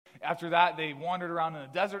After that, they wandered around in the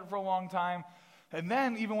desert for a long time. And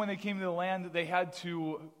then, even when they came to the land, they had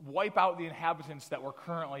to wipe out the inhabitants that were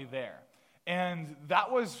currently there. And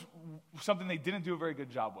that was something they didn't do a very good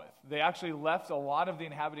job with. They actually left a lot of the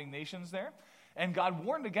inhabiting nations there. And God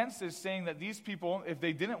warned against this, saying that these people, if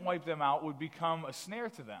they didn't wipe them out, would become a snare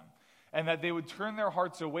to them. And that they would turn their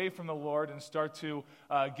hearts away from the Lord and start to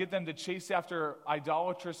get them to chase after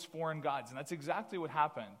idolatrous foreign gods. And that's exactly what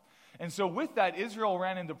happened. And so with that, Israel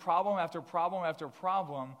ran into problem after problem after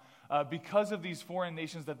problem because of these foreign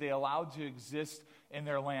nations that they allowed to exist in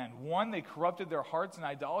their land. One, they corrupted their hearts in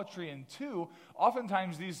idolatry. And two,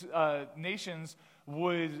 oftentimes these nations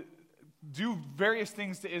would do various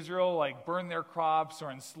things to Israel, like burn their crops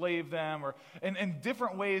or enslave them, or in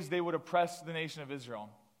different ways they would oppress the nation of Israel.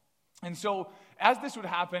 And so as this would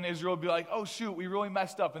happen, Israel would be like, oh shoot, we really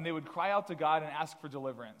messed up. And they would cry out to God and ask for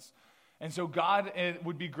deliverance. And so God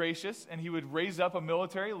would be gracious, and he would raise up a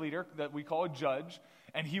military leader that we call a judge,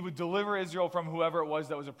 and he would deliver Israel from whoever it was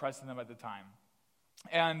that was oppressing them at the time.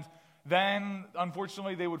 And then,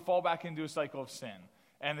 unfortunately, they would fall back into a cycle of sin.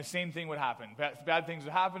 And the same thing would happen. Bad things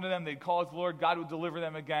would happen to them. They'd call out to the Lord. God would deliver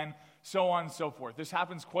them again, so on and so forth. This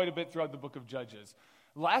happens quite a bit throughout the book of Judges.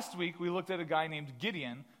 Last week, we looked at a guy named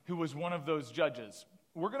Gideon, who was one of those judges.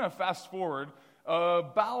 We're going to fast forward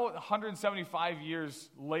about 175 years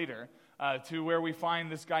later to where we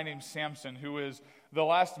find this guy named Samson, who is the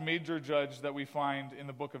last major judge that we find in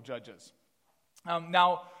the book of Judges.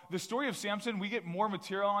 Now, the story of Samson, we get more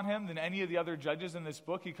material on him than any of the other judges in this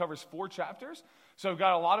book. He covers 4 chapters, so I've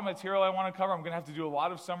got a lot of material I want to cover. I'm going to have to do a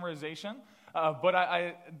lot of summarization, but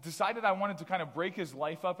I decided I wanted to kind of break his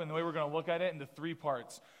life up, and the way we're going to look at it into 3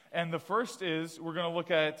 parts. And the first is we're going to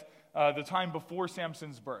look at the time before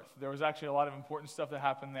Samson's birth. There was actually a lot of important stuff that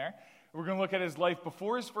happened there. We're going to look at his life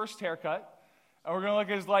before his first haircut, and we're going to look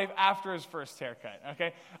at his life after his first haircut,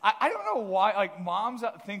 okay? I don't know why, like, moms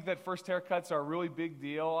think that first haircuts are a really big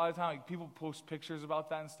deal a lot of the time. Like, people post pictures about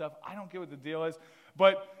that and stuff. I don't get what the deal is.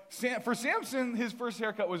 But for Samson, his first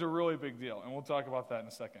haircut was a really big deal, and we'll talk about that in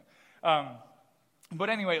a second. But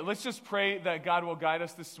anyway, let's just pray that God will guide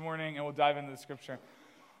us this morning, and we'll dive into the scripture.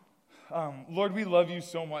 Lord, we love you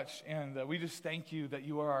so much, and we just thank you that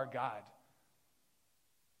you are our God.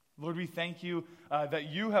 Lord, we thank you that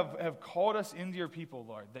you have called us into your people,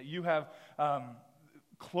 Lord, that you have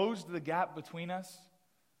closed the gap between us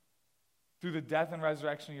through the death and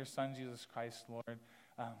resurrection of your Son, Jesus Christ, Lord.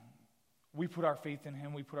 We put our faith in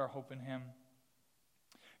him. We put our hope in him.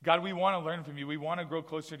 God, we want to learn from you. We want to grow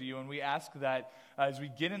closer to you, and we ask that as we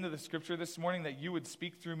get into the scripture this morning, that you would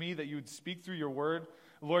speak through me, that you would speak through your word,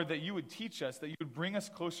 Lord, that you would teach us, that you would bring us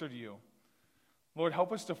closer to you. Lord,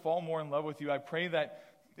 help us to fall more in love with you. I pray that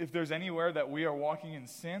if there's anywhere that we are walking in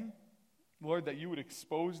sin, Lord, that you would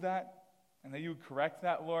expose that and that you would correct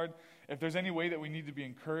that, Lord. If there's any way that we need to be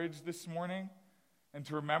encouraged this morning and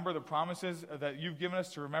to remember the promises that you've given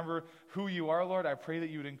us, to remember who you are, Lord, I pray that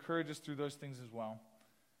you would encourage us through those things as well.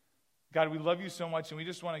 God, we love you so much, and we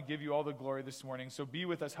just want to give you all the glory this morning. So be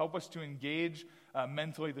with us. Help us to engage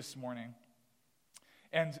mentally this morning.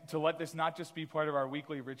 And to let this not just be part of our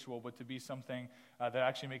weekly ritual, but to be something that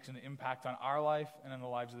actually makes an impact on our life and in the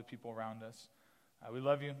lives of the people around us. We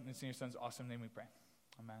love you. It's in your Son's awesome name we pray.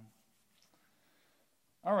 Amen.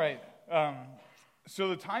 All right. So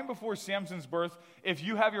the time before Samson's birth, if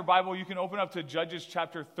you have your Bible, you can open up to Judges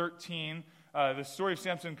chapter 13. The story of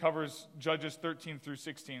Samson covers Judges 13 through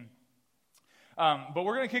 16. But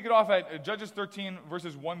we're going to kick it off at Judges 13,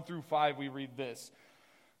 verses 1 through 5. We read this.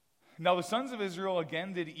 Now the sons of Israel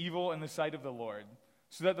again did evil in the sight of the Lord,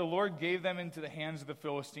 so that the Lord gave them into the hands of the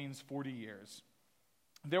Philistines 40 years.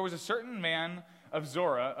 There was a certain man of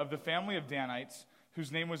Zorah, of the family of Danites,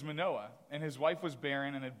 whose name was Manoah, and his wife was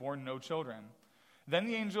barren and had borne no children. Then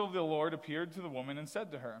the angel of the Lord appeared to the woman and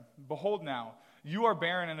said to her, Behold now, you are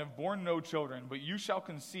barren and have borne no children, but you shall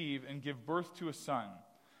conceive and give birth to a son.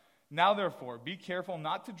 Now therefore, be careful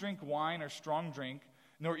not to drink wine or strong drink,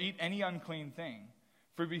 nor eat any unclean thing.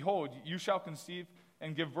 For behold, you shall conceive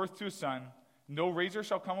and give birth to a son. No razor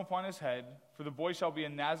shall come upon his head, for the boy shall be a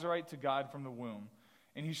Nazirite to God from the womb.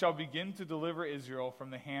 And he shall begin to deliver Israel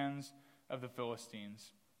from the hands of the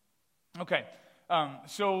Philistines. Okay,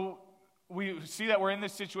 so we see that we're in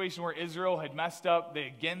this situation where Israel had messed up. They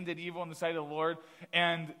again did evil in the sight of the Lord.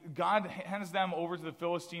 And God hands them over to the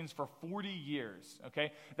Philistines for 40 years.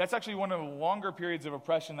 Okay, that's actually one of the longer periods of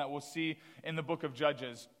oppression that we'll see in the book of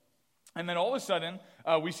Judges. And then all of a sudden,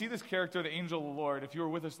 we see this character, the angel of the Lord. If you were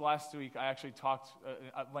with us last week, I actually talked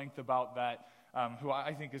at length about that, who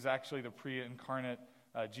I think is actually the pre-incarnate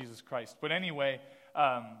Jesus Christ. But anyway,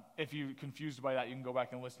 if you're confused by that, you can go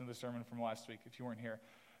back and listen to the sermon from last week if you weren't here.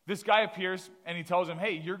 This guy appears, and he tells him,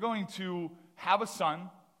 hey, you're going to have a son,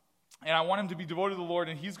 and I want him to be devoted to the Lord,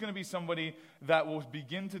 and he's going to be somebody that will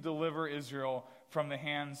begin to deliver Israel from the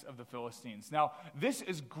hands of the Philistines. Now, this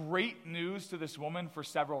is great news to this woman for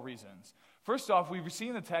several reasons. First off, we've seen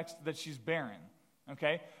in the text that she's barren.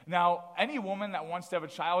 Okay? Now, any woman that wants to have a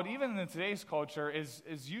child, even in today's culture, is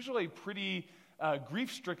usually pretty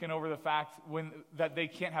grief-stricken over the fact that they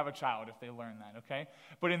can't have a child if they learn that, okay?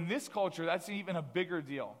 But in this culture, that's even a bigger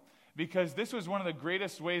deal, because this was one of the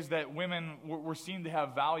greatest ways that women were seen to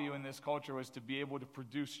have value in this culture, was to be able to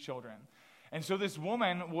produce children. And so this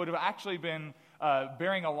woman would have actually been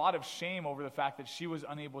bearing a lot of shame over the fact that she was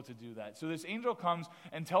unable to do that. So this angel comes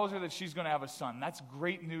and tells her that she's going to have a son. That's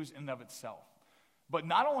great news in and of itself. But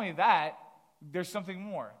not only that, there's something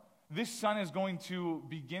more. This son is going to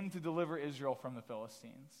begin to deliver Israel from the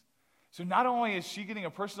Philistines. So not only is she getting a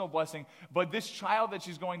personal blessing, but this child that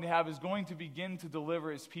she's going to have is going to begin to deliver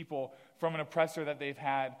his people from an oppressor that they've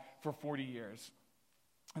had for 40 years.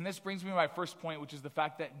 And this brings me to my first point, which is the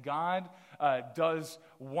fact that God does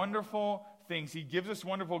wonderful things. He gives us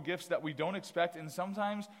wonderful gifts that we don't expect, and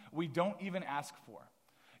sometimes we don't even ask for.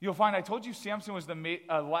 You'll find, I told you Samson was the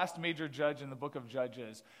last major judge in the book of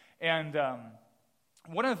Judges. And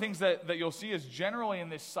one of the things that you'll see is generally in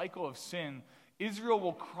this cycle of sin, Israel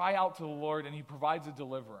will cry out to the Lord and he provides a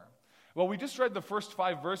deliverer. Well, we just read the first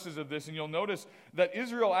 5 verses of this, and you'll notice that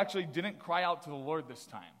Israel actually didn't cry out to the Lord this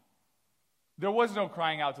time. There was no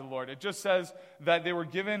crying out to the Lord. It just says that they were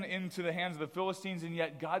given into the hands of the Philistines, and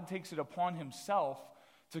yet God takes it upon himself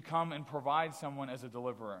to come and provide someone as a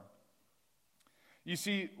deliverer. You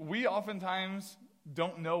see, we oftentimes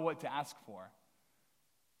don't know what to ask for.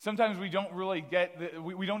 Sometimes we don't really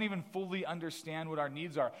we don't even fully understand what our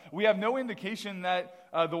needs are. We have no indication that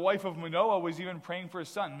the wife of Manoah was even praying for a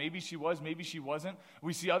son. Maybe she was, maybe she wasn't.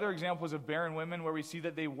 We see other examples of barren women where we see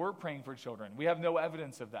that they were praying for children. We have no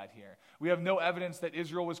evidence of that here. We have no evidence that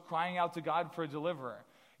Israel was crying out to God for a deliverer.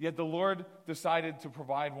 Yet the Lord decided to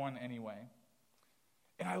provide one anyway.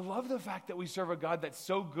 And I love the fact that we serve a God that's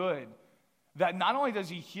so good that not only does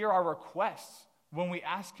he hear our requests, when we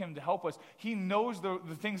ask him to help us, he knows the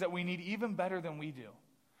things that we need even better than we do.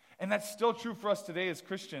 And that's still true for us today as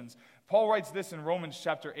Christians. Paul writes this in Romans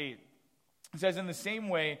chapter 8. He says, in the same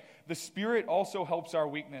way, the Spirit also helps our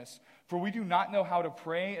weakness, for we do not know how to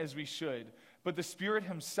pray as we should, but the Spirit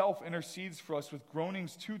himself intercedes for us with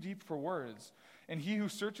groanings too deep for words. And he who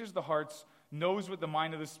searches the hearts knows what the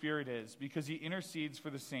mind of the Spirit is, because he intercedes for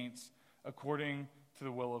the saints according to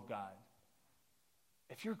the will of God.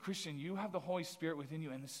 If you're a Christian, you have the Holy Spirit within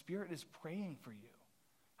you, and the Spirit is praying for you.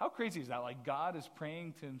 How crazy is that? Like, God is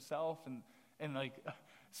praying to himself and like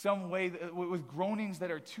some way with groanings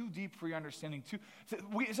that are too deep for your understanding.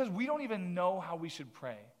 It says we don't even know how we should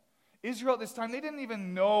pray. Israel at this time, they didn't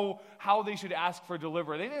even know how they should ask for a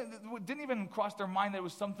deliverer. They didn't even cross their mind that it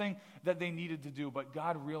was something that they needed to do, but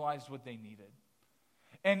God realized what they needed.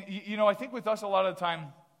 And, I think with us a lot of the time,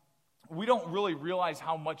 we don't really realize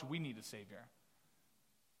how much we need a Savior.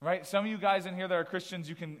 Right? Some of you guys in here that are Christians,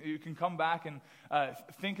 you can come back and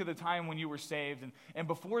think of the time when you were saved. And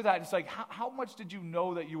before that, it's like, how much did you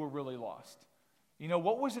know that you were really lost?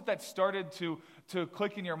 What was it that started to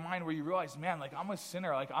click in your mind where you realized, man, like I'm a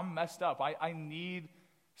sinner, like I'm messed up. I need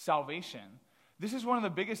salvation. This is one of the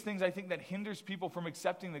biggest things I think that hinders people from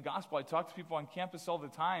accepting the gospel. I talk to people on campus all the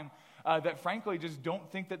time that frankly just don't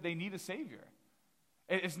think that they need a Savior.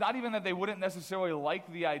 It's not even that they wouldn't necessarily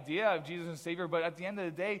like the idea of Jesus as Savior, but at the end of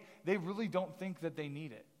the day, they really don't think that they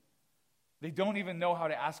need it. They don't even know how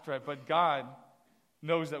to ask for it, but God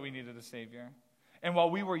knows that we needed a Savior. And while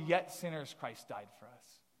we were yet sinners, Christ died for us.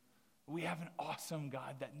 We have an awesome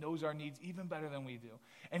God that knows our needs even better than we do.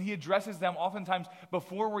 And he addresses them oftentimes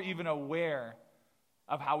before we're even aware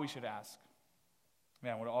of how we should ask.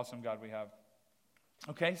 Man, what an awesome God we have.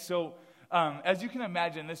 Okay, so as you can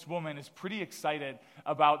imagine, this woman is pretty excited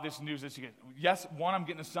about this news that she gets. Yes, 1, I'm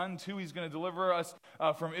getting a son. 2, he's going to deliver us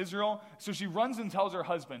from Israel. So she runs and tells her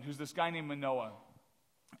husband, who's this guy named Manoah.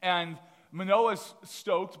 And Manoah's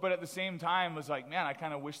stoked, but at the same time was like, man, I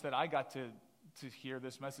kind of wish that I got to hear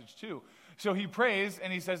this message too. So he prays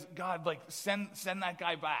and he says, God, like send that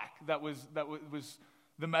guy back. That was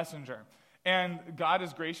the messenger. And God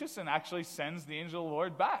is gracious and actually sends the angel of the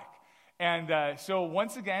Lord back. And so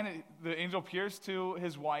once again, the angel appears to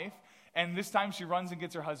his wife, and this time she runs and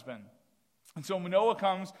gets her husband. And so Manoah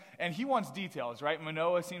comes, and he wants details, right?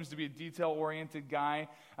 Manoah seems to be a detail-oriented guy.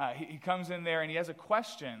 He comes in there, and he has a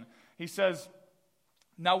question. He says,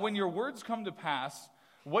 now when your words come to pass,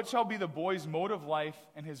 what shall be the boy's mode of life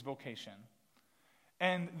and his vocation?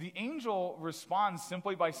 And the angel responds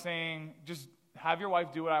simply by saying, just have your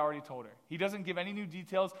wife do what I already told her. He doesn't give any new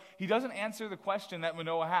details. He doesn't answer the question that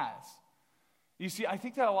Manoah has. You see, I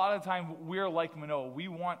think that a lot of the time we're like Manoah. We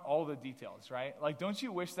want all the details, right? Like, don't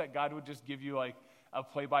you wish that God would just give you like a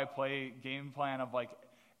play-by-play game plan of like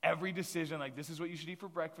every decision, like this is what you should eat for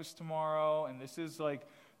breakfast tomorrow, and this is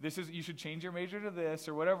you should change your major to this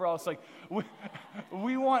or whatever else. Like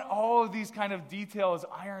we want all of these kind of details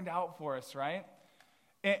ironed out for us, right?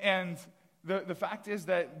 And the fact is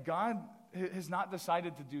that God has not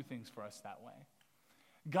decided to do things for us that way.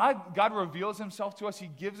 God reveals himself to us. He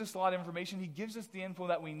gives us a lot of information. He gives us the info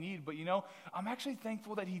that we need. But I'm actually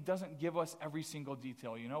thankful that he doesn't give us every single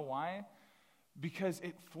detail. You know why? Because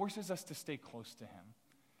it forces us to stay close to him.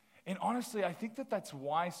 And honestly, I think that that's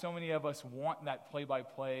why so many of us want that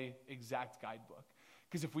play-by-play exact guidebook.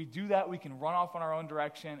 Because if we do that, we can run off on our own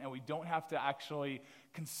direction, and we don't have to actually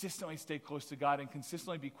consistently stay close to God and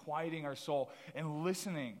consistently be quieting our soul and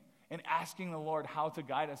listening and asking the Lord how to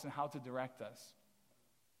guide us and how to direct us.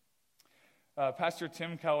 Pastor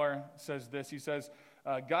Tim Keller says this. He says,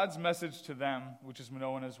 God's message to them, which is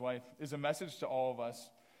Manoah and his wife, is a message to all of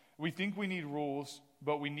us. We think we need rules,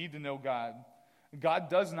 but we need to know God. God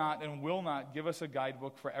does not and will not give us a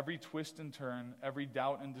guidebook for every twist and turn, every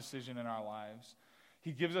doubt and decision in our lives.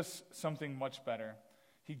 He gives us something much better.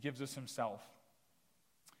 He gives us himself.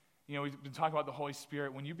 We've been talking about the Holy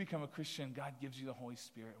Spirit. When you become a Christian, God gives you the Holy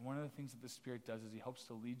Spirit. One of the things that the Spirit does is he helps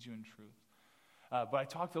to lead you in truth. But I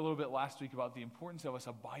talked a little bit last week about the importance of us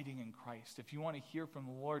abiding in Christ. If you want to hear from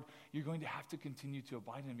the Lord, you're going to have to continue to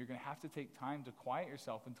abide in him. You're going to have to take time to quiet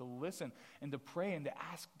yourself and to listen and to pray and to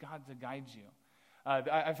ask God to guide you.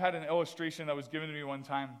 I've had an illustration that was given to me one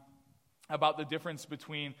time about the difference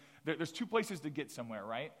between, there's two places to get somewhere,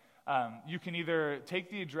 right? You can either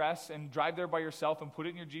take the address and drive there by yourself and put it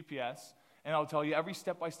in your GPS, and it'll tell you every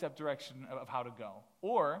step-by-step direction of how to go.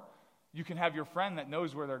 Or you can have your friend that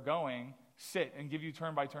knows where they're going sit and give you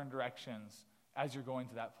turn-by-turn directions as you're going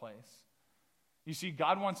to that place. You see,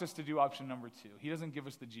 God wants us to do option number 2. He doesn't give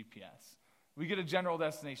us the GPS. We get a general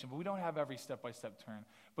destination, but we don't have every step-by-step turn.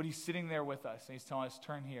 But he's sitting there with us, and he's telling us,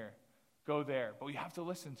 turn here, go there. But we have to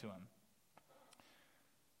listen to him.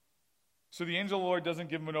 So the angel of the Lord doesn't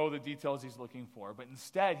give Manoah the details he's looking for, but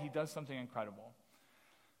instead he does something incredible.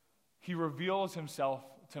 He reveals himself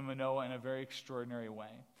to Manoah in a very extraordinary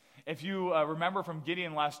way. If you remember from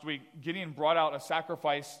Gideon last week, Gideon brought out a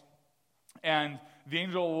sacrifice, and the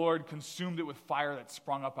angel of the Lord consumed it with fire that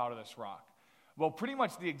sprung up out of this rock. Well, pretty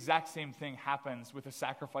much the exact same thing happens with the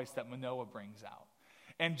sacrifice that Manoah brings out.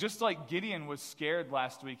 And just like Gideon was scared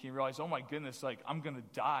last week, he realized, oh my goodness, I'm going to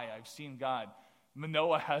die. I've seen God.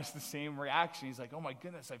 Manoah has the same reaction. He's like, oh my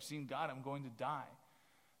goodness, I've seen God. I'm going to die.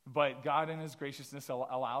 But God in his graciousness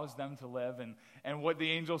allows them to live, and what the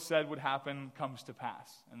angel said would happen comes to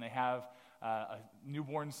pass. And they have a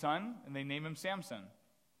newborn son, and they name him Samson.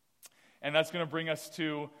 And that's going to bring us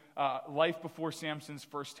to life before Samson's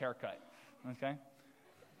first haircut. Okay?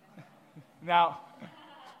 Now,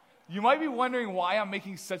 you might be wondering why I'm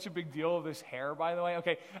making such a big deal of this hair, by the way.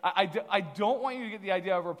 Okay, I don't want you to get the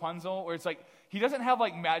idea of Rapunzel, where it's like, he doesn't have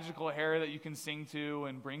magical hair that you can sing to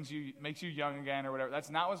and makes you young again or whatever. That's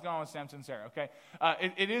not what's going on with Samson's hair, okay?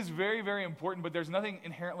 It is very, very important, but there's nothing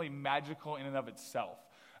inherently magical in and of itself.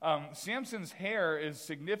 Samson's hair is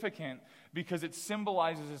significant because it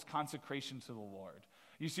symbolizes his consecration to the Lord.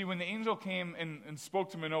 You see, when the angel came and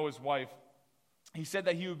spoke to Manoah's wife, he said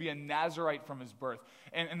that he would be a Nazirite from his birth.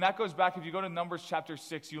 And that goes back, if you go to Numbers chapter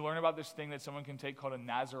 6, you learn about this thing that someone can take called a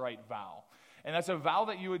Nazirite vow. And that's a vow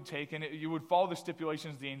that you would take, and you would follow the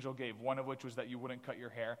stipulations the angel gave, one of which was that you wouldn't cut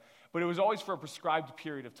your hair. But it was always for a prescribed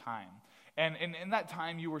period of time. And in that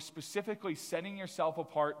time, you were specifically setting yourself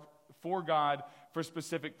apart for God for a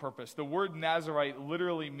specific purpose. The word Nazirite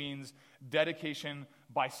literally means dedication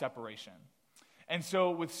by separation. And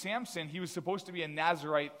so with Samson, he was supposed to be a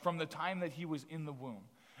Nazirite from the time that he was in the womb.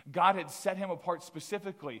 God had set him apart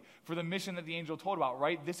specifically for the mission that the angel told about,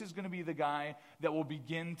 right? This is going to be the guy that will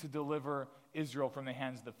begin to deliver Israel from the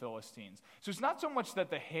hands of the Philistines. So it's not so much that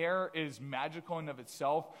the hair is magical in of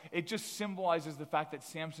itself. It just symbolizes the fact that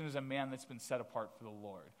Samson is a man that's been set apart for the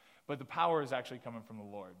Lord. But the power is actually coming from the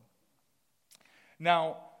Lord.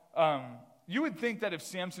 Now, you would think that if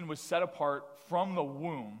Samson was set apart from the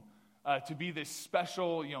womb to be this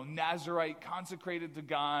special, Nazirite, consecrated to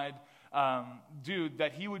God, dude,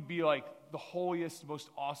 that he would be like the holiest, most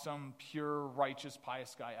awesome, pure, righteous,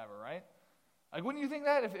 pious guy ever, right? Wouldn't you think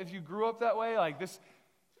that if you grew up that way? This,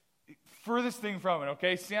 furthest thing from it,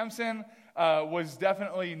 okay? Samson was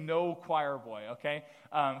definitely no choir boy, okay?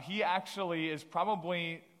 He actually is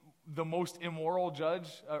probably the most immoral judge,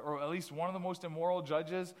 or at least one of the most immoral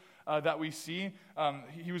judges that we see.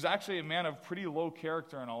 He was actually a man of pretty low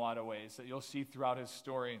character in a lot of ways that you'll see throughout his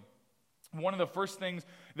story. One of the first things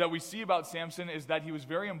that we see about Samson is that he was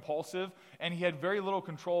very impulsive and he had very little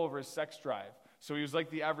control over his sex drive. So he was like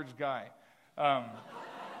the average guy.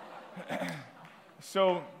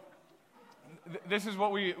 So this is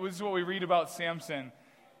what we read about Samson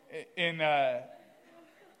in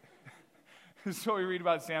this is what we read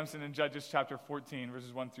about Samson in Judges chapter 14,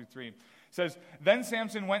 verses 1 through 3. It says, "Then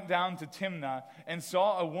Samson went down to Timnah and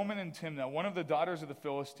saw a woman in Timnah, one of the daughters of the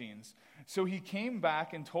Philistines. So he came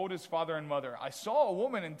back and told his father and mother, 'I saw a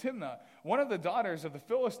woman in Timnah, one of the daughters of the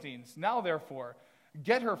Philistines. Now therefore,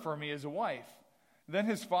 get her for me as a wife.' Then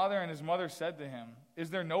his father and his mother said to him,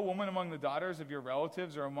 'Is there no woman among the daughters of your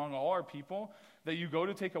relatives or among all our people that you go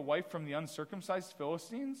to take a wife from the uncircumcised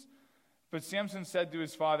Philistines?' But Samson said to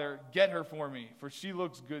his father, 'Get her for me, for she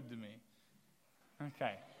looks good to me.'"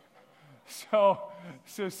 Okay. So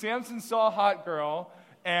Samson saw a hot girl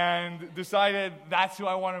and decided, that's who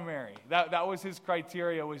I want to marry. That was his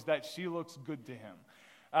criteria, was that she looks good to him.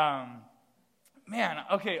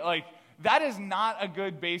 That is not a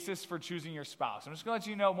good basis for choosing your spouse. I'm just going to let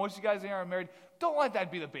you know, most of you guys that are married, don't let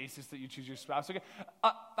that be the basis that you choose your spouse. Okay?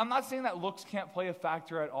 I'm not saying that looks can't play a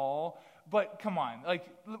factor at all, but come on.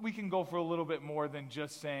 We can go for a little bit more than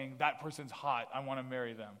just saying, that person's hot, I want to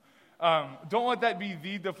marry them. Don't let that be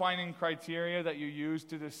the defining criteria that you use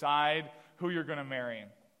to decide who you're going to marry.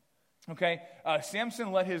 Okay?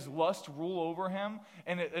 Samson let his lust rule over him,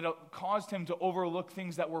 and it caused him to overlook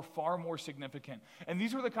things that were far more significant. And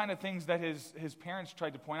these were the kind of things that his parents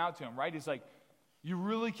tried to point out to him, right? He's like, you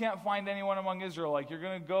really can't find anyone among Israel. Like, you're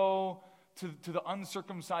going to go to the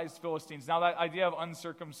uncircumcised Philistines. Now, that idea of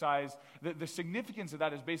uncircumcised, the significance of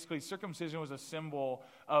that is basically circumcision was a symbol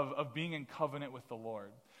of being in covenant with the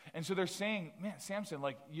Lord. And so they're saying, man, Samson,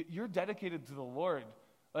 you're dedicated to the Lord.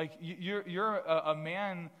 You're a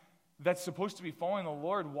man that's supposed to be following the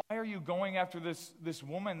Lord. Why are you going after this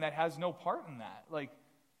woman that has no part in that?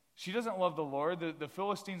 She doesn't love the Lord. The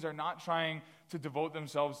Philistines are not trying to devote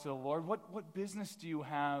themselves to the Lord. What business do you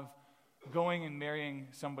have going and marrying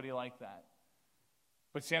somebody like that?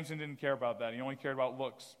 But Samson didn't care about that. He only cared about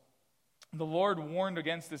looks. The Lord warned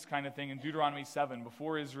against this kind of thing in Deuteronomy 7.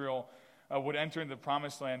 Before Israel would enter into the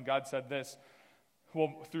promised land, God said this,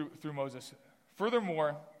 through Moses.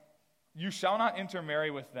 "Furthermore, you shall not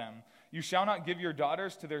intermarry with them. You shall not give your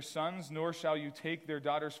daughters to their sons, nor shall you take their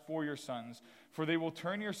daughters for your sons, for they will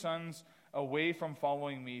turn your sons away from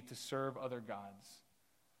following me to serve other gods."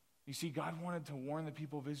 You see, God wanted to warn the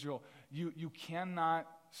people of Israel, you cannot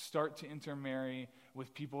start to intermarry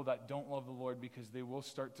with people that don't love the Lord, because they will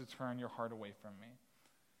start to turn your heart away from me.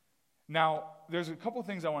 Now, there's a couple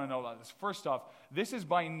things I want to know about this. First off, this is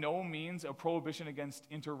by no means a prohibition against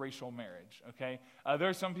interracial marriage, okay? There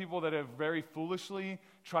are some people that have very foolishly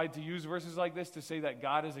tried to use verses like this to say that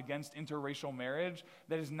God is against interracial marriage.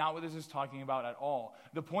 That is not what this is talking about at all.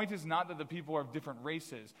 The point is not that the people are of different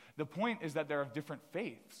races. The point is that they're of different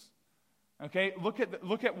faiths. Okay, look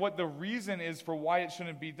at what the reason is for why it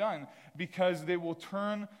shouldn't be done. Because they will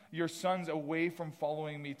turn your sons away from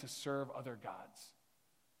following me to serve other gods.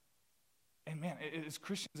 And man, as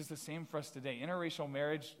Christians, it's the same for us today. Interracial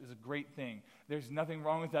marriage is a great thing. There's nothing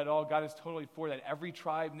wrong with that at all. God is totally for that. Every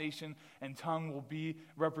tribe, nation, and tongue will be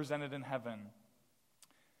represented in heaven.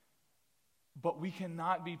 But we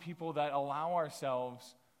cannot be people that allow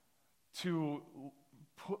ourselves to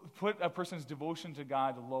put a person's devotion to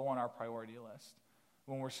God low on our priority list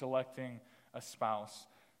when we're selecting a spouse.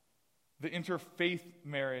 The interfaith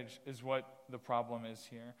marriage is what the problem is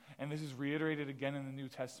here. And this is reiterated again in the New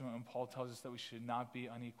Testament when Paul tells us that we should not be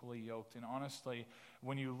unequally yoked. And honestly,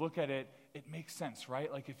 when you look at it, it makes sense,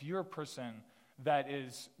 right? If you're a person that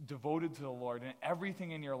is devoted to the Lord and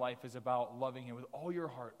everything in your life is about loving Him with all your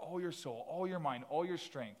heart, all your soul, all your mind, all your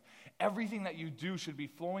strength, everything that you do should be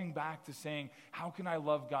flowing back to saying, how can I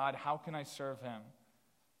love God? How can I serve Him?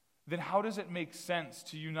 Then how does it make sense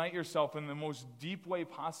to unite yourself in the most deep way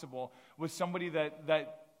possible with somebody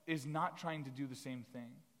that is not trying to do the same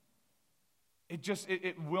thing?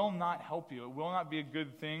 It will not help you. It will not be a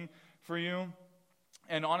good thing for you.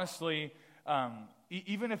 And honestly,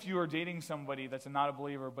 even if you are dating somebody that's not a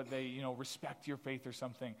believer, but they respect your faith or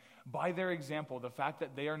something, by their example, the fact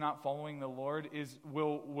that they are not following the Lord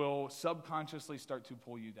will subconsciously start to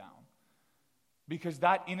pull you down. Because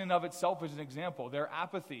that in and of itself is an example. Their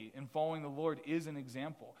apathy in following the Lord is an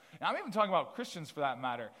example. And I'm even talking about Christians for that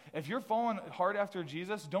matter. If you're following hard after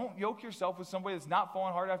Jesus, don't yoke yourself with somebody that's not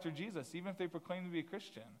following hard after Jesus, even if they proclaim to be a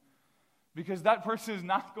Christian. Because that person is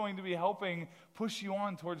not going to be helping push you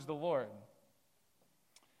on towards the Lord.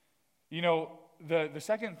 the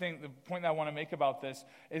second thing, the point that I want to make about this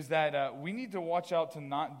is that we need to watch out to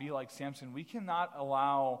not be like Samson. We cannot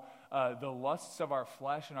allow the lusts of our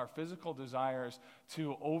flesh and our physical desires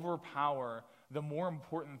to overpower the more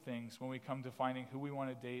important things when we come to finding who we want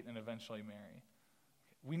to date and eventually marry.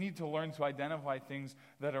 We need to learn to identify things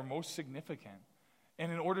that are most significant.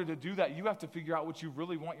 And in order to do that, you have to figure out what you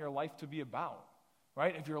really want your life to be about,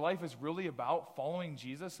 right? If your life is really about following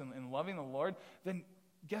Jesus and loving the Lord, then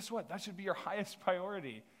guess what? That should be your highest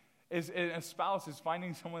priority. A spouse is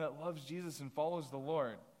finding someone that loves Jesus and follows the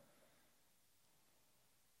Lord.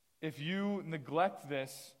 If you neglect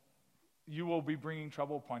this, you will be bringing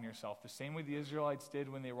trouble upon yourself, the same way the Israelites did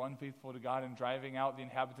when they were unfaithful to God and driving out the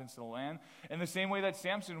inhabitants of the land, and the same way that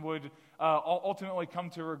Samson would ultimately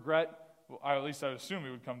come to regret, or at least I would assume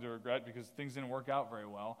he would come to regret because things didn't work out very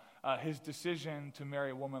well, his decision to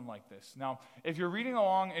marry a woman like this. Now, if you're reading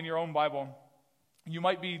along in your own Bible, you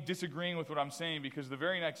might be disagreeing with what I'm saying because the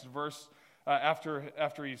very next verse,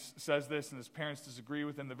 after he says this and his parents disagree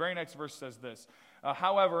with him, the very next verse says this.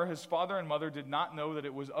 However, his father and mother did not know that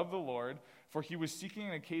it was of the Lord, for he was seeking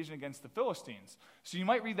an occasion against the Philistines. So you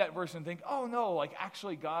might read that verse and think, oh no,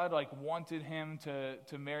 actually God wanted him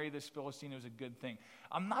to marry this Philistine. It was a good thing.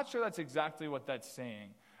 I'm not sure that's exactly what that's saying.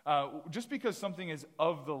 Just because something is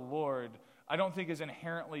of the Lord, I don't think is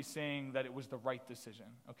inherently saying that it was the right decision,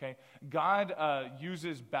 okay? God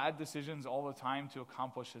uses bad decisions all the time to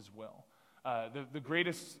accomplish his will. The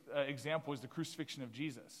greatest example is the crucifixion of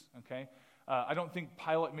Jesus, okay? I don't think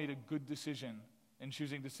Pilate made a good decision in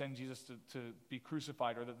choosing to send Jesus to be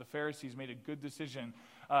crucified, or that the Pharisees made a good decision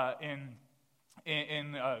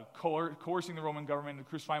in coercing the Roman government to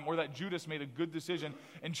crucify him, or that Judas made a good decision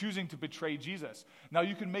in choosing to betray Jesus. Now,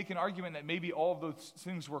 you can make an argument that maybe all of those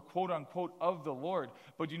things were quote-unquote of the Lord,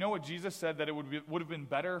 but you know what Jesus said? That it would have been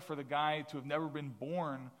better for the guy to have never been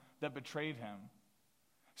born that betrayed him.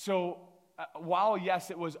 So, while, yes,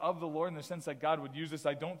 it was of the Lord in the sense that God would use this,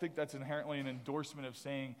 I don't think that's inherently an endorsement of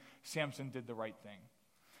saying Samson did the right thing.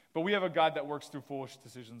 But we have a God that works through foolish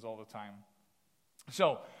decisions all the time.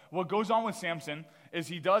 So, what goes on with Samson is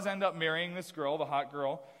he does end up marrying this girl, the hot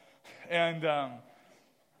girl. And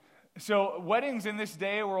so weddings in this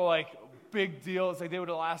day were big deal. It's they would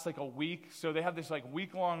last a week. So they have this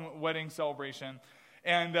week-long wedding celebration.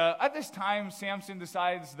 And at this time, Samson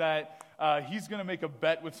decides that he's going to make a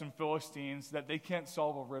bet with some Philistines that they can't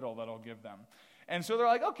solve a riddle that I'll give them. And so they're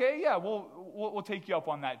like, okay, yeah, we'll take you up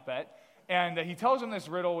on that bet. And he tells them this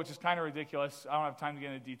riddle, which is kind of ridiculous. I don't have time to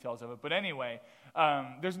get into details of it. But anyway,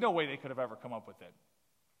 there's no way they could have ever come up with it.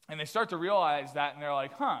 And they start to realize that, and they're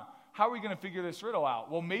like, how are we going to figure this riddle out?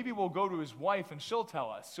 Well, maybe we'll go to his wife, and she'll tell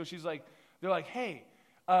us. So they're like, hey,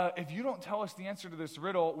 if you don't tell us the answer to this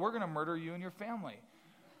riddle, we're going to murder you and your family.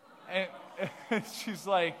 And she's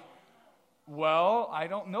like, well, I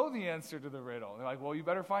don't know the answer to the riddle. They're like, well, you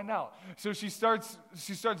better find out. So she starts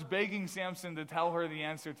begging Samson to tell her the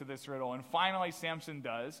answer to this riddle. And finally, Samson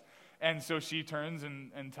does. And so she turns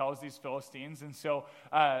and tells these Philistines. And so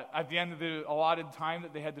at the end of the allotted time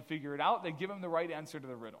that they had to figure it out, they give him the right answer to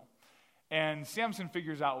the riddle. And Samson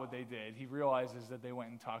figures out what they did. He realizes that they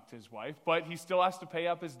went and talked to his wife, but he still has to pay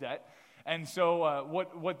up his debt. And so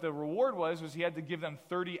what the reward was he had to give them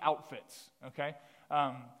 30 outfits, okay?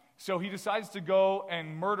 So he decides to go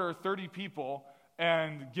and murder 30 people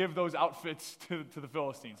and give those outfits to the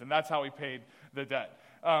Philistines. And that's how he paid the debt.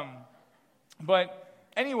 But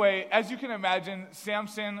anyway, as you can imagine,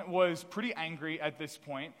 Samson was pretty angry at this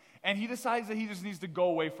point. And he decides that he just needs to go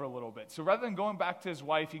away for a little bit. So rather than going back to his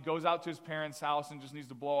wife, he goes out to his parents' house and just needs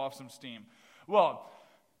to blow off some steam. Well,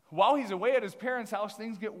 while he's away at his parents' house,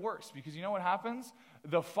 things get worse, because you know what happens?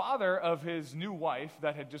 The father of his new wife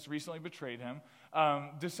that had just recently betrayed him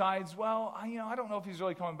decides, well, I don't know if he's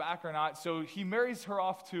really coming back or not, so he marries her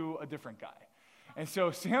off to a different guy. And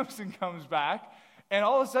so Samson comes back, and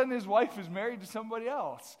all of a sudden his wife is married to somebody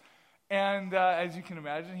else. And as you can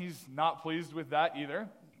imagine, he's not pleased with that either.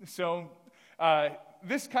 So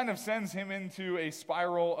this kind of sends him into a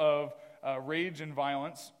spiral of rage and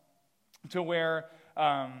violence, to where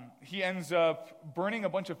he ends up burning a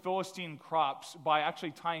bunch of Philistine crops by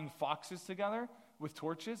actually tying foxes together with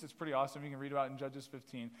torches. It's pretty awesome. You can read about it in Judges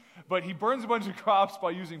 15. But he burns a bunch of crops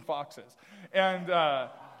by using foxes. And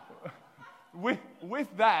with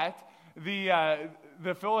that,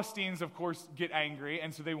 the Philistines, of course, get angry,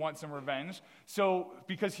 and so they want some revenge. So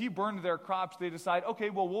because he burned their crops, they decide,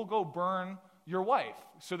 okay, well, we'll go burn your wife.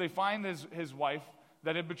 So they find his wife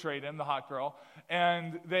that had betrayed him, the hot girl,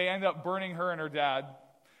 and they end up burning her and her dad.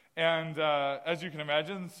 And as you can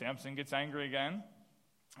imagine, Samson gets angry again.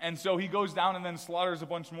 And so he goes down and then slaughters a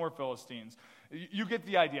bunch more Philistines. You get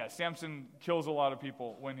the idea. Samson kills a lot of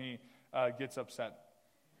people when he gets upset.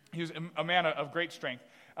 He was a man of great strength.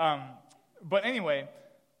 But anyway,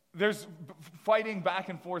 there's fighting back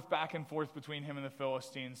and forth between him and the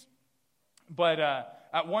Philistines. But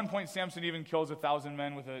at one point, Samson even kills 1,000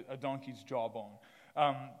 men with a donkey's jawbone.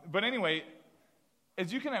 But anyway,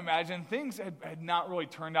 as you can imagine, things had not really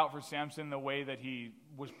turned out for Samson the way that he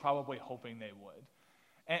was probably hoping they would.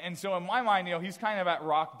 And so in my mind, he's kind of at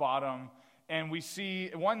rock bottom. And we see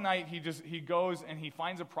one night he goes and he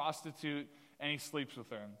finds a prostitute and he sleeps with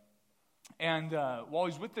her. And while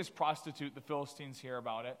he's with this prostitute, the Philistines hear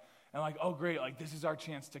about it. And like, oh great, like this is our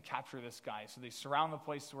chance to capture this guy. So they surround the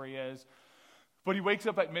place where he is. But he wakes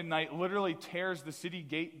up at midnight, literally tears the city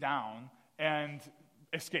gate down and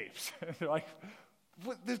escapes. They're like,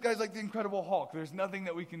 this guy's like the Incredible Hulk. There's nothing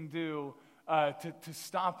that we can do to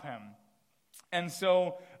stop him. And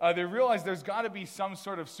so they realize there's got to be some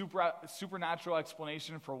sort of supernatural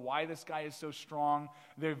explanation for why this guy is so strong.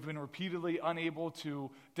 They've been repeatedly unable to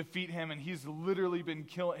defeat him, and he's literally been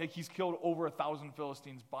killed. He's killed over 1,000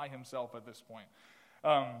 Philistines by himself at this point.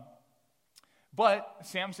 But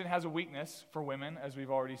Samson has a weakness for women, as we've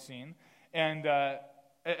already seen. And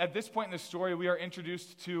at this point in the story, we are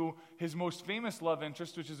introduced to his most famous love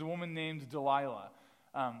interest, which is a woman named Delilah.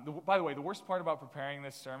 By the way, the worst part about preparing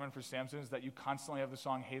this sermon for Samson is that you constantly have the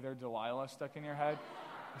song "Hey There, Delilah" stuck in your head.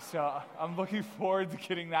 So I'm looking forward to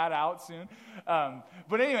getting that out soon.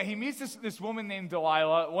 But anyway, he meets this woman named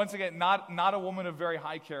Delilah. Once again, not a woman of very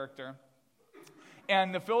high character.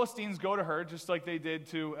 And the Philistines go to her, just like they did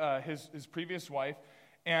to his previous wife.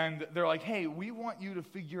 And they're like, hey, we want you to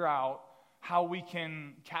figure out how we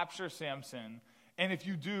can capture Samson. And if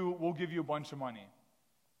you do, we'll give you a bunch of money.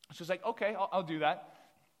 She's like, okay, I'll do that.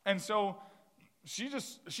 And so she's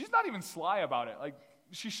not even sly about it. Like,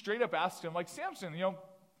 she straight up asks him, like, Samson,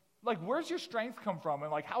 like, where's your strength come from?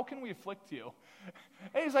 And like, how can we afflict you?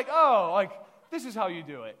 And he's like, oh, like, this is how you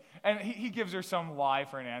do it. And he gives her some lie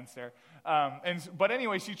for an answer. But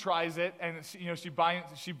anyway, she tries it, and she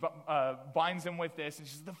binds him with this, and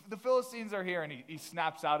she says, the Philistines are here, and he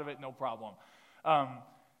snaps out of it, no problem.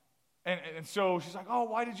 And so she's like, oh,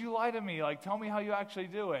 why did you lie to me? Like, tell me how you actually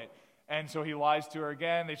do it. And so he lies to her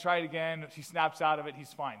again. They try it again. She snaps out of it.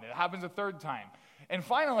 He's fine. It happens a third time. And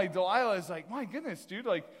finally, Delilah is like, my goodness, dude,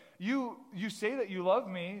 like, you say that you love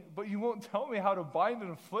me, but you won't tell me how to bind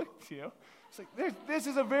and afflict you. It's like, this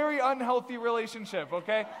is a very unhealthy relationship,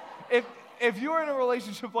 okay? If you're in a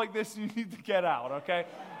relationship like this, you need to get out, okay?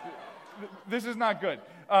 This is not good.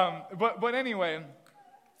 But anyway,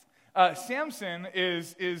 Samson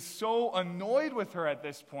is so annoyed with her at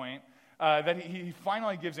this point that he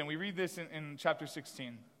finally gives in. We read this in chapter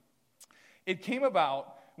 16. It came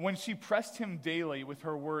about when she pressed him daily with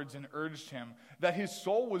her words and urged him that his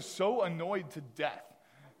soul was so annoyed to death.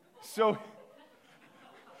 So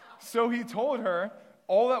he told her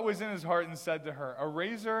all that was in his heart and said to her, a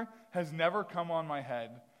razor has never come on my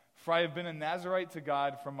head, for I have been a Nazirite to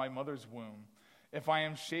God from my mother's womb. If I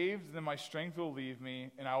am shaved, then my strength will leave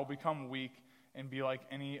me, and I will become weak and be like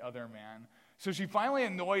any other man. So she finally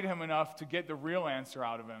annoyed him enough to get the real answer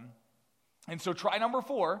out of him. And so try number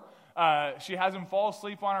 4, she has him fall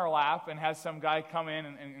asleep on her lap and has some guy come in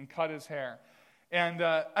and cut his hair. And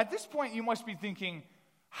at this point, you must be thinking,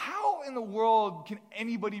 how in the world can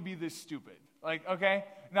anybody be this stupid? Like, okay,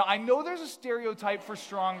 now I know there's a stereotype for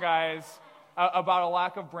strong guys about a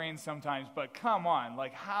lack of brains sometimes, but come on,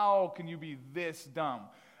 like, how can you be this dumb?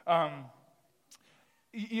 I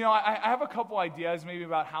have a couple ideas maybe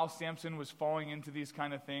about how Samson was falling into these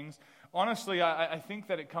kind of things. Honestly, I think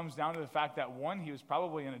that it comes down to the fact that 1, he was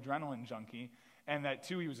probably an adrenaline junkie, and that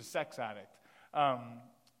 2, he was a sex addict.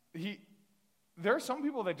 There are some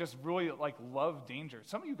people that just really like love danger.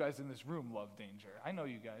 Some of you guys in this room love danger. I know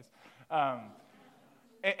you guys.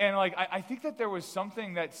 I think that there was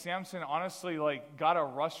something that Samson honestly like got a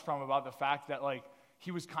rush from about the fact that like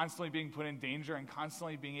he was constantly being put in danger and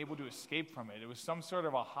constantly being able to escape from it. It was some sort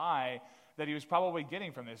of a high that he was probably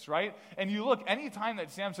getting from this, right? And you look, any time that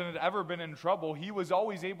Samson had ever been in trouble, he was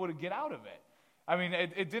always able to get out of it. I mean,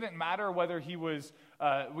 it didn't matter whether he was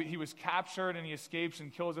captured and he escapes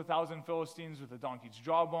and kills 1,000 Philistines with a donkey's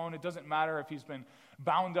jawbone. It doesn't matter if he's been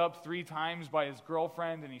bound up 3 times by his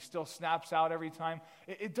girlfriend and he still snaps out every time.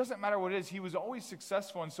 It doesn't matter what it is. He was always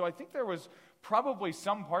successful. And so I think there was probably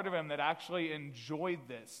some part of him that actually enjoyed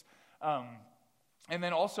this. And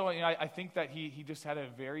then also, I think that he just had a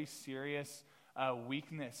very serious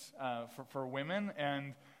weakness for women.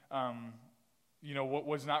 And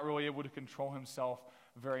was not really able to control himself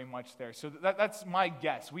very much there. So that's my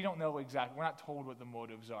guess. We don't know exactly. We're not told what the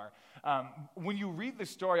motives are. When you read the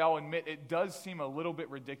story, I'll admit it does seem a little bit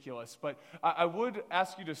ridiculous, but I would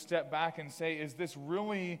ask you to step back and say, is this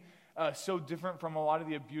really so different from a lot of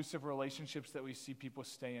the abusive relationships that we see people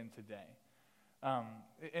stay in today?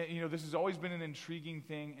 This has always been an intriguing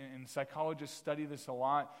thing, and psychologists study this a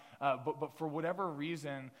lot, but for whatever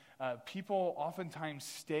reason, people oftentimes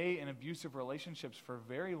stay in abusive relationships for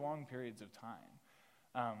very long periods of time.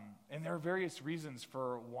 And there are various reasons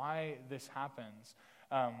for why this happens.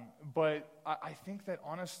 But I think that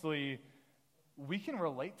honestly, we can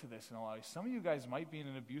relate to this in a lot of ways. Some of you guys might be in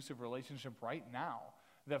an abusive relationship right now,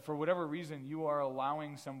 that for whatever reason, you are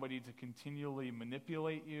allowing somebody to continually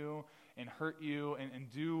manipulate you and hurt you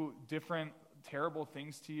and do different terrible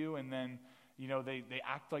things to you, and then, they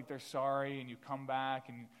act like they're sorry, and you come back,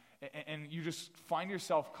 and you just find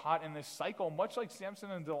yourself caught in this cycle, much like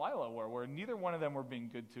Samson and Delilah were, where neither one of them were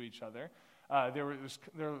being good to each other.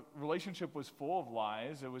 Their relationship was full of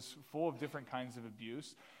lies. It was full of different kinds of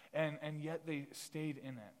abuse, and yet they stayed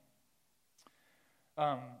in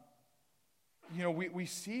it. We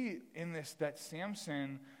see in this that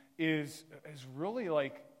Samson is really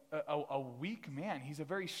like a weak man. He's a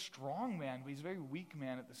very strong man, but he's a very weak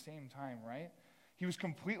man at the same time, right? He was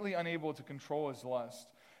completely unable to control his lust.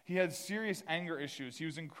 He had serious anger issues. He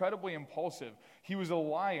was incredibly impulsive. He was a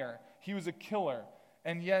liar. He was a killer.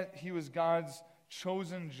 And yet he was God's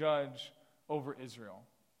chosen judge over Israel.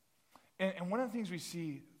 And one of the things we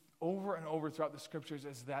see over and over throughout the scriptures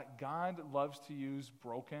is that God loves to use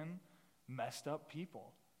broken, messed up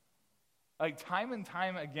people. Like time and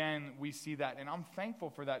time again, we see that, and I'm thankful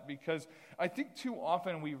for that, because I think too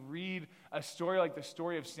often we read a story like the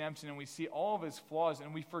story of Samson, and we see all of his flaws,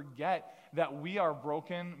 and we forget that we are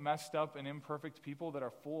broken, messed up, and imperfect people that are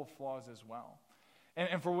full of flaws as well.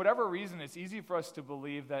 And for whatever reason, it's easy for us to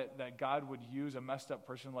believe that God would use a messed up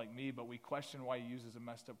person like me, but we question why he uses a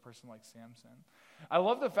messed up person like Samson. I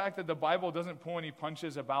love the fact that the Bible doesn't pull any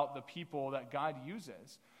punches about the people that God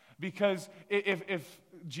uses. Because if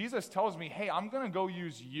Jesus tells me, hey, I'm going to go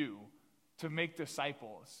use you to make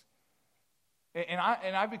disciples, and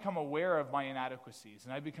I become aware of my inadequacies,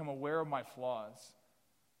 and I become aware of my flaws,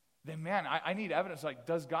 then man, I need evidence. Like,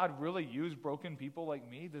 does God really use broken people like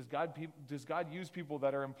me? Does God use people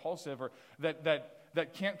that are impulsive or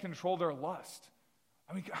that can't control their lust?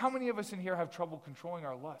 I mean, how many of us in here have trouble controlling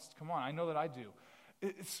our lust? Come on, I know that I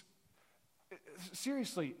do.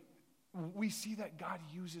 Seriously, we see that God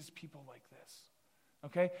uses people like this,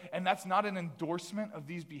 okay? And that's not an endorsement of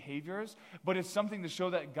these behaviors, but it's something to show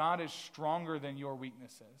that God is stronger than your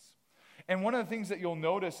weaknesses. And one of the things that you'll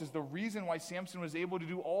notice is the reason why Samson was able to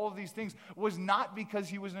do all of these things was not because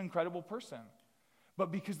he was an incredible person,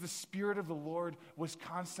 but because the Spirit of the Lord was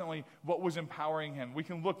constantly what was empowering him. We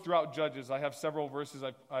can look throughout Judges. I have several verses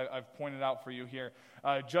I've pointed out for you here.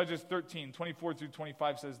 Judges 13, 24 through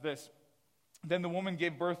 25 says this: Then the woman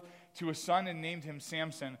gave birth to a son and named him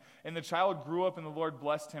Samson. And the child grew up, and the Lord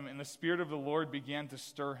blessed him, and the Spirit of the Lord began to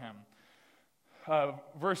stir him.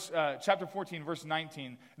 Chapter 14, verse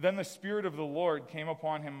 19. Then the Spirit of the Lord came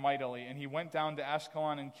upon him mightily, and he went down to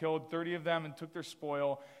Ashkelon and killed 30 of them and took their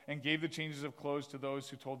spoil and gave the changes of clothes to those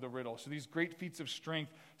who told the riddle. So these great feats of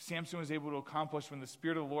strength Samson was able to accomplish when the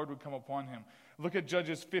Spirit of the Lord would come upon him. Look at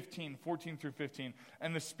Judges 15, 14 through 15.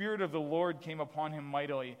 And the Spirit of the Lord came upon him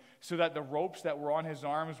mightily, so that the ropes that were on his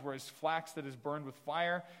arms were as flax that is burned with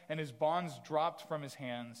fire, and his bonds dropped from his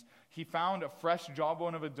hands. He found a fresh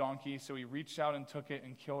jawbone of a donkey, so he reached out and took it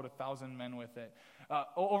and killed 1,000 men with it.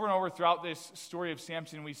 Over and over throughout this story of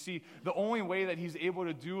Samson, we see the only way that he's able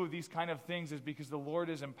to do these kind of things is because the Lord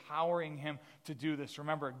is empowering him to do this.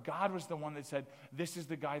 Remember, God was the one that said, this is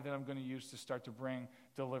the guy that I'm going to use to start to bring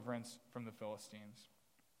deliverance from the Philistines.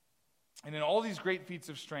 And in all these great feats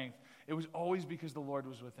of strength, it was always because the Lord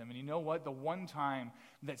was with him. And you know what? The one time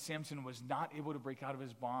that Samson was not able to break out of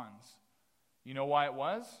his bonds, you know why it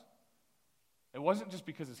was? It wasn't just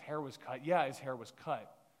because his hair was cut. Yeah, his hair was cut.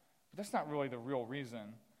 But that's not really the real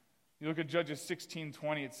reason. You look at Judges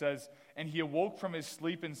 16:20, it says, And he awoke from his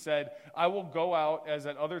sleep and said, I will go out as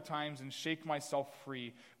at other times and shake myself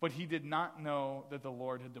free. But he did not know that the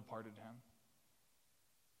Lord had departed him.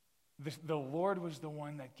 The Lord was the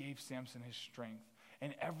one that gave Samson his strength.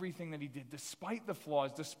 And everything that he did, despite the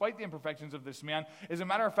flaws, despite the imperfections of this man. As a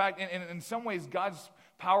matter of fact, in some ways, God's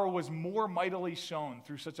power was more mightily shown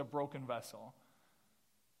through such a broken vessel,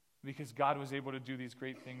 because God was able to do these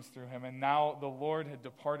great things through him. And now the Lord had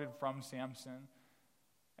departed from Samson.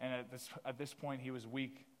 And at this point, he was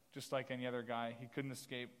weak, just like any other guy. He couldn't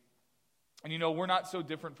escape. And you know, we're not so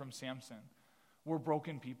different from Samson. We're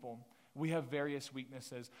broken people. We have various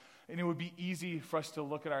weaknesses. And it would be easy for us to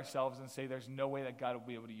look at ourselves and say, there's no way that God will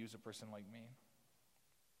be able to use a person like me.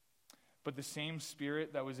 But the same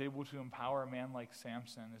Spirit that was able to empower a man like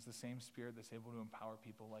Samson is the same Spirit that's able to empower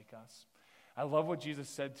people like us. I love what Jesus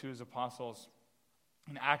said to his apostles.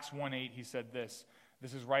 In Acts 1:8, he said this.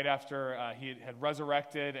 This is right after he had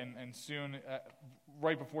resurrected and soon,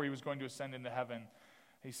 right before he was going to ascend into heaven.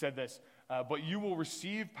 He said this, but you will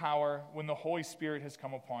receive power when the Holy Spirit has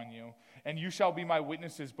come upon you, and you shall be my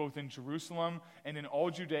witnesses both in Jerusalem and in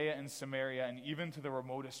all Judea and Samaria and even to the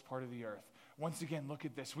remotest part of the earth. Once again, look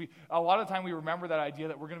at this. A lot of time we remember that idea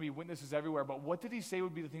that we're going to be witnesses everywhere, but what did he say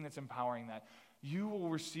would be the thing that's empowering that? You will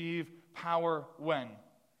receive power when?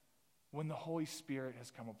 When the Holy Spirit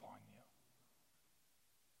has come upon you.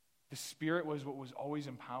 The Spirit was what was always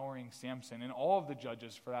empowering Samson and all of the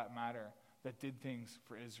judges, for that matter, that did things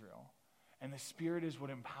for Israel. And the Spirit is what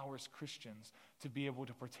empowers Christians to be able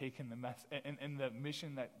to partake in the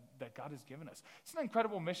mission that God has given us. It's an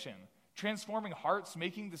incredible mission. Transforming hearts,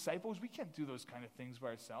 making disciples. We can't do those kind of things by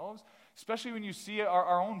ourselves, especially when you see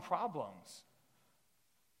our own problems.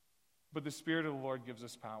 But the Spirit of the Lord gives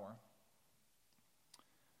us power.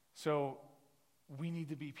 So we need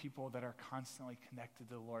to be people that are constantly connected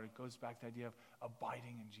to the Lord. It goes back to the idea of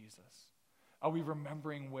abiding in Jesus. Are we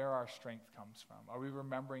remembering where our strength comes from? Are we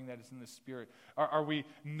remembering that it's in the Spirit? Are we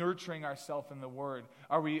nurturing ourselves in the Word?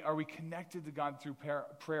 Are we connected to God through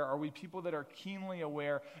prayer? Are we people that are keenly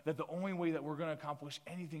aware that the only way that we're going to accomplish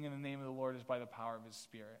anything in the name of the Lord is by the power of His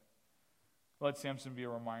Spirit? Let Samson be a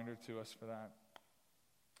reminder to us for that.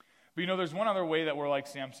 But there's one other way that we're like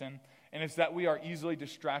Samson, and it's that we are easily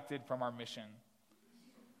distracted from our mission.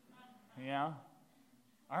 Yeah?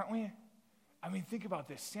 Aren't we? I mean, think about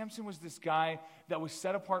this. Samson was this guy that was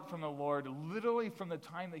set apart from the Lord literally from the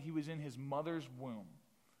time that he was in his mother's womb.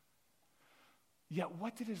 Yet,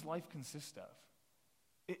 what did his life consist of?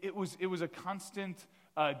 It was a constant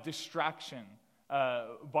distraction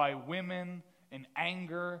by women and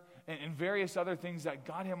anger and various other things that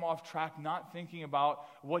got him off track, not thinking about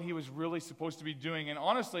what he was really supposed to be doing. And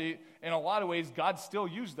honestly, in a lot of ways, God still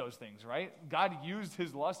used those things, right? God used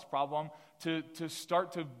his lust problem to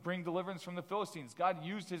start to bring deliverance from the Philistines. God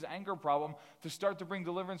used his anger problem to start to bring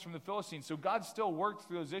deliverance from the Philistines. So God still worked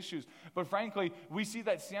through those issues. But frankly, we see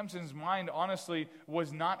that Samson's mind, honestly,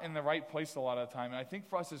 was not in the right place a lot of the time. And I think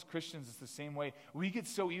for us as Christians, it's the same way. We get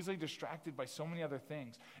so easily distracted by so many other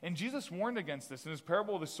things. And Jesus warned against this. In his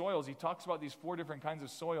parable of the soils, he talks about these 4 different kinds of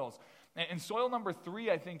soils. And soil number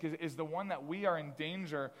 3, I think, is the one that we are in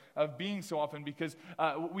danger of being so often, because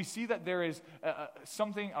we see that there is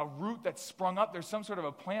a root that's sprung up. There's some sort of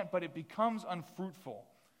a plant, but it becomes unfruitful.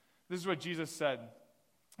 This is what Jesus said.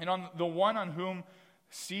 And on the one on whom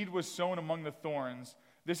seed was sown among the thorns,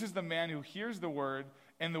 this is the man who hears the word,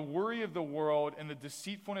 and the worry of the world and the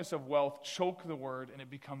deceitfulness of wealth choke the word, and it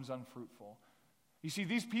becomes unfruitful. You see,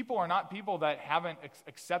 these people are not people that haven't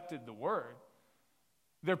accepted the word.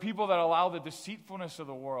 They're people that allow the deceitfulness of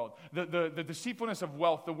the world, the deceitfulness of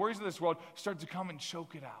wealth, the worries of this world start to come and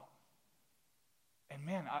choke it out. And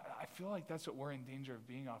man, I feel like that's what we're in danger of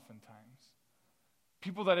being oftentimes.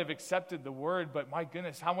 People that have accepted the word, but my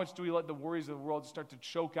goodness, how much do we let the worries of the world start to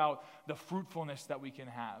choke out the fruitfulness that we can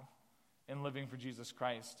have in living for Jesus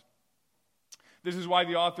Christ? This is why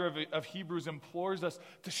the author of Hebrews implores us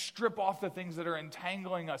to strip off the things that are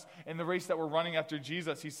entangling us in the race that we're running after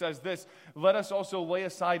Jesus. He says this, let us also lay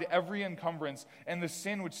aside every encumbrance and the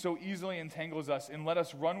sin which so easily entangles us, and let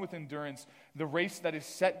us run with endurance the race that is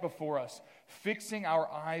set before us, fixing our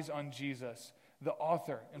eyes on Jesus, the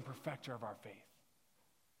author and perfecter of our faith.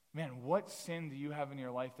 Man, what sin do you have in your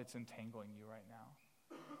life that's entangling you right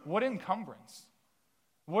now? What encumbrance?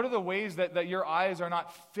 What are the ways that your eyes are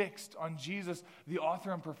not fixed on Jesus, the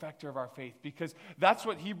author and perfecter of our faith? Because that's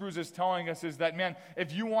what Hebrews is telling us, is that, man,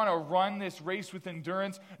 if you want to run this race with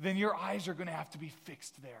endurance, then your eyes are going to have to be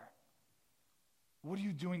fixed there. What are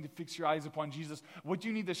you doing to fix your eyes upon Jesus? What do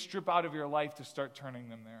you need to strip out of your life to start turning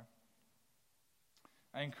them there?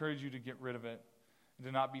 I encourage you to get rid of it and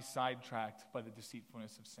to not be sidetracked by the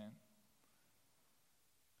deceitfulness of sin.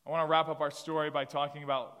 I want to wrap up our story by talking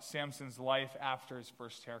about Samson's life after his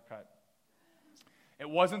first haircut. It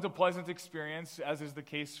wasn't a pleasant experience, as is the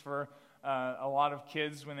case for a lot of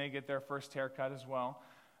kids when they get their first haircut as well.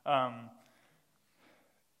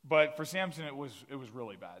 But for Samson, it was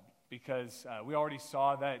really bad, because we already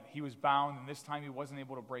saw that he was bound, and this time he wasn't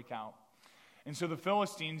able to break out. And so the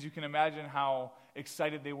Philistines, you can imagine how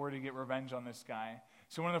excited they were to get revenge on this guy.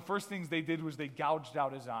 So one of the first things they did was they gouged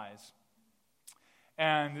out his eyes.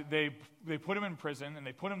 And they put him in prison, and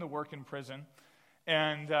they put him to work in prison.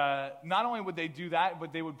 And not only would they do that,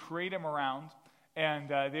 but they would parade him around, and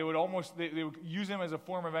they would use him as a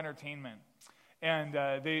form of entertainment. And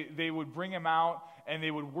they would bring him out, and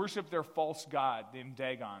they would worship their false god named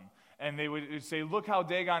Dagon. And they would say, look how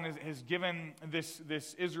Dagon has given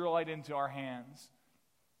this Israelite into our hands.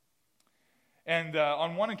 And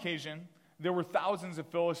on one occasion, there were thousands of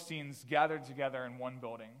Philistines gathered together in one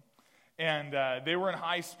building. And they were in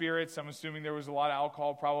high spirits. I'm assuming there was a lot of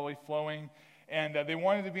alcohol probably flowing. And they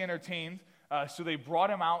wanted to be entertained, so they brought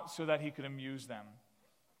him out so that he could amuse them.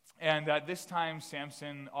 And at this time,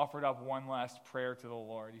 Samson offered up one last prayer to the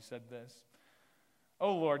Lord. He said this,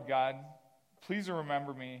 "O Lord God, please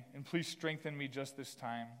remember me, and please strengthen me just this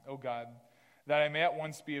time, O God, that I may at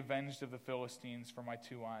once be avenged of the Philistines for my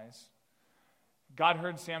 2 eyes." God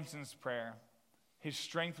heard Samson's prayer. His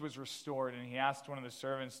strength was restored, and he asked one of the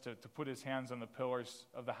servants to put his hands on the pillars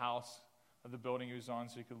of the house, of the building he was on,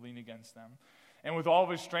 so he could lean against them. And with all of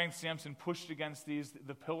his strength, Samson pushed against these.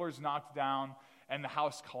 The pillars knocked down, and the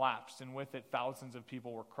house collapsed, and with it, thousands of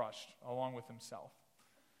people were crushed, along with himself.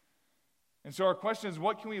 And so our question is,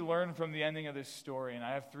 what can we learn from the ending of this story? And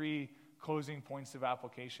I have 3 closing points of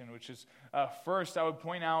application, which is, first, I would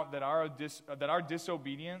point out that our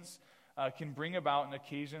disobedience can bring about an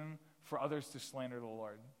occasion for others to slander the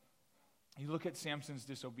Lord. You look at Samson's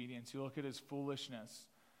disobedience, you look at his foolishness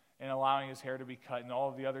in allowing his hair to be cut and all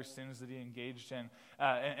of the other sins that he engaged in,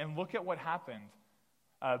 and look at what happened.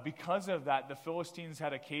 Because of that, the Philistines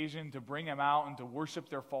had occasion to bring him out and to worship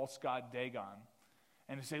their false god Dagon,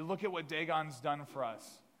 and to say, look at what Dagon's done for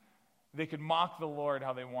us. They could mock the Lord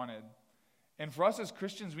how they wanted. And for us as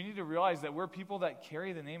Christians, we need to realize that we're people that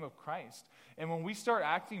carry the name of Christ. And when we start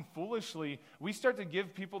acting foolishly, we start to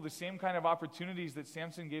give people the same kind of opportunities that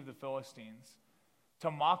Samson gave the Philistines,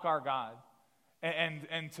 to mock our God,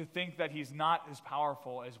 and to think that he's not as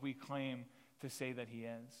powerful as we claim to say that he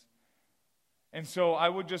is. And so I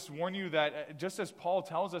would just warn you that just as Paul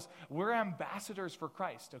tells us, we're ambassadors for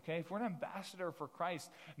Christ, okay? If we're an ambassador for Christ,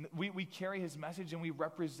 we carry his message and we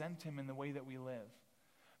represent him in the way that we live.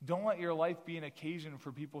 Don't let your life be an occasion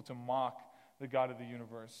for people to mock the God of the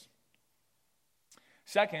universe.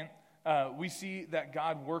 Second, we see that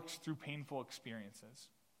God works through painful experiences.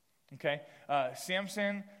 Okay?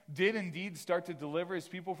 Samson did indeed start to deliver his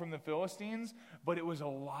people from the Philistines, but it was a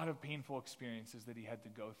lot of painful experiences that he had to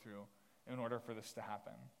go through in order for this to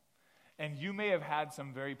happen. And you may have had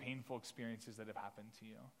some very painful experiences that have happened to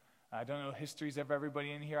you. I don't know the histories of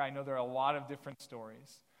everybody in here. I know there are a lot of different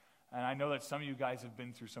stories. And I know that some of you guys have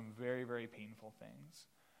been through some very, very painful things.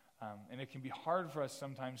 And it can be hard for us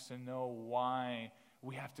sometimes to know why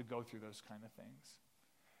we have to go through those kind of things.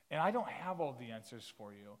 And I don't have all the answers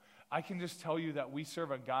for you. I can just tell you that we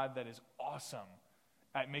serve a God that is awesome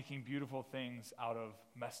at making beautiful things out of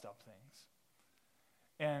messed up things.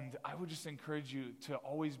 And I would just encourage you to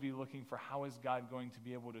always be looking for how is God going to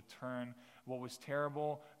be able to turn what was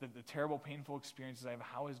terrible, the terrible, painful experiences I have,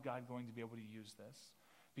 how is God going to be able to use this?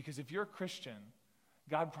 Because if you're a Christian,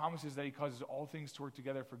 God promises that he causes all things to work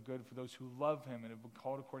together for good for those who love him and have been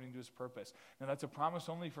called according to his purpose. Now, that's a promise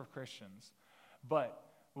only for Christians. But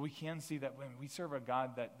we can see that when we serve a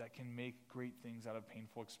God that can make great things out of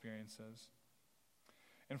painful experiences.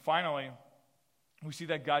 And finally, we see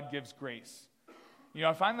that God gives grace. You know,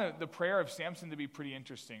 I find the prayer of Samson to be pretty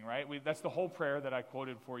interesting, right? That's the whole prayer that I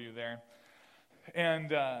quoted for you there.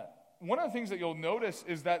 And one of the things that you'll notice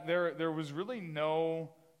is that there was really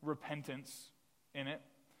no repentance in it.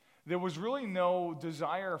 There was really no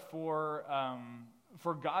desire for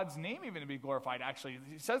God's name even to be glorified, actually.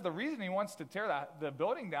 He says the reason he wants to tear the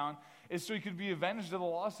building down is so he could be avenged of the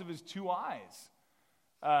loss of his 2 eyes.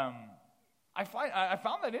 I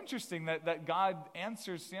found that interesting that God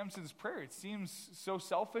answers Samson's prayer. It seems so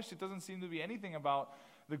selfish. It doesn't seem to be anything about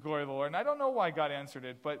the glory of the Lord. And I don't know why God answered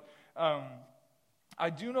it, but I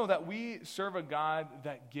do know that we serve a God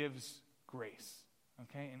that gives grace.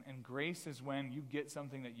 Okay, and grace is when you get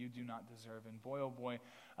something that you do not deserve. And boy, oh boy,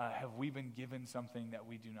 have we been given something that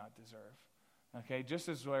we do not deserve. Okay, just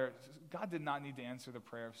as where God did not need to answer the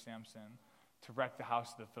prayer of Samson to wreck the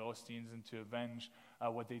house of the Philistines and to avenge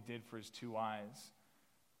what they did for his 2 eyes.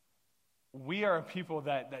 We are a people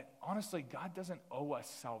that honestly, God doesn't owe us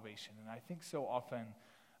salvation. And I think so often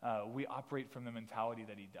we operate from the mentality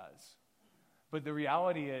that he does. But the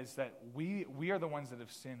reality is that we are the ones that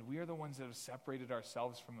have sinned. We are the ones that have separated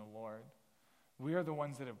ourselves from the Lord. We are the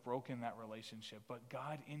ones that have broken that relationship. But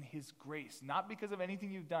God, in his grace, not because of anything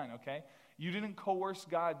you've done, okay? You didn't coerce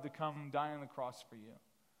God to come die on the cross for you.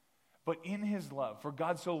 But in his love, for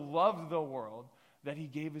God so loved the world that he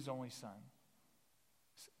gave his only son,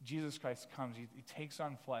 Jesus Christ comes, he takes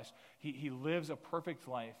on flesh, he lives a perfect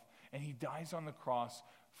life, and he dies on the cross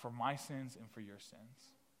for my sins and for your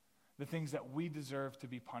sins. The things that we deserve to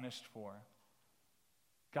be punished for,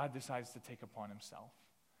 God decides to take upon himself.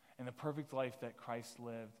 And the perfect life that Christ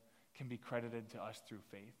lived can be credited to us through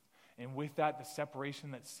faith. And with that, the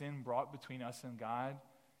separation that sin brought between us and God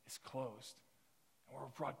is closed. And we're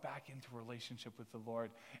brought back into relationship with the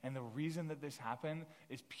Lord. And the reason that this happened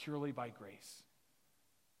is purely by grace.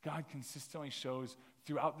 God consistently shows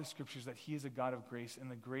throughout the scriptures that he is a God of grace, and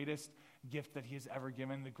the greatest gift that he has ever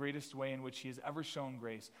given, the greatest way in which he has ever shown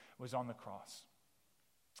grace, was on the cross.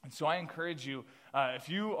 And so I encourage you, if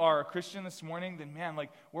you are a Christian this morning, then man, like,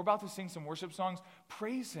 we're about to sing some worship songs,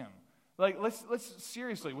 praise him. Like, let's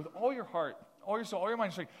seriously, with all your heart, all your soul, all your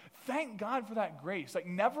mind, strength, thank God for that grace. Like,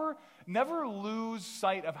 never lose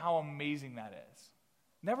sight of how amazing that is.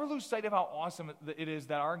 Never lose sight of how awesome it is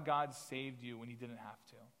that our God saved you when he didn't have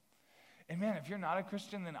to. And man, if you're not a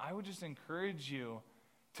Christian, then I would just encourage you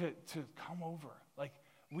to come over. Like,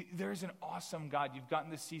 there's an awesome God. You've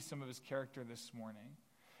gotten to see some of his character this morning.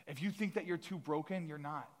 If you think that you're too broken, you're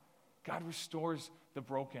not. God restores the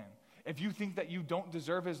broken. If you think that you don't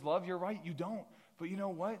deserve his love, you're right, you don't. But you know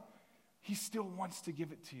what? He still wants to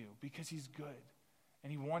give it to you because he's good.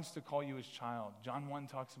 And he wants to call you his child. John 1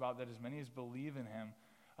 talks about that as many as believe in him,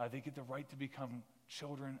 they get the right to become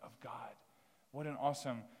children of God. What an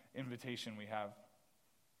awesome invitation we have.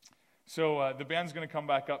 So the band's going to come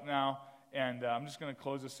back up now, and I'm just going to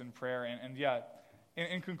close this in prayer. And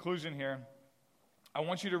in conclusion here, I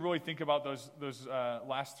want you to really think about those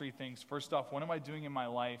last three things. First off, what am I doing in my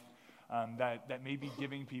life that may be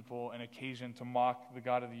giving people an occasion to mock the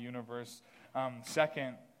God of the universe?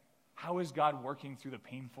 Second, how is God working through the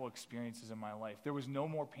painful experiences in my life? There was no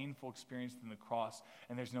more painful experience than the cross,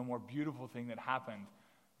 and there's no more beautiful thing that happened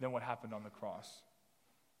than what happened on the cross.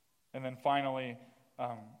 And then finally,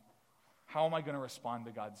 how am I going to respond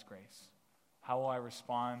to God's grace? How will I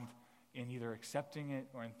respond in either accepting it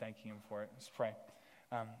or in thanking him for it? Let's pray.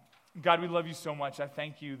 God, we love you so much. I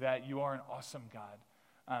thank you that you are an awesome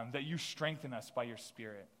God, that you strengthen us by your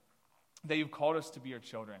Spirit, that you've called us to be your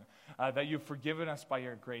children, that you've forgiven us by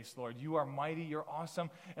your grace, Lord. You are mighty, you're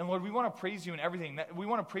awesome. And Lord, we want to praise you in everything. We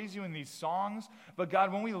want to praise you in these songs, but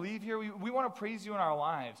God, when we leave here, we want to praise you in our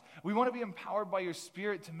lives. We want to be empowered by your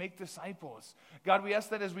Spirit to make disciples. God, we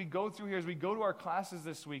ask that as we go through here, as we go to our classes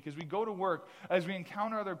this week, as we go to work, as we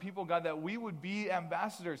encounter other people, God, that we would be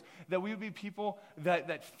ambassadors, that we would be people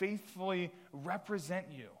that faithfully represent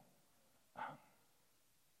you.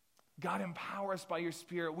 God, empower us by your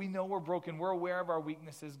Spirit. We know we're broken. We're aware of our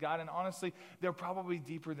weaknesses, God, and honestly, they're probably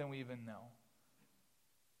deeper than we even know.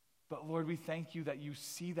 But Lord, we thank you that you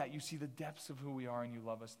see the depths of who we are, and you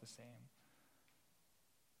love us the same.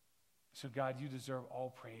 So God, you deserve all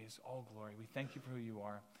praise, all glory. We thank you for who you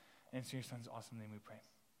are. And it's in your Son's awesome name we pray.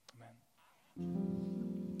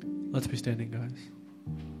 Amen. Let's be standing, guys.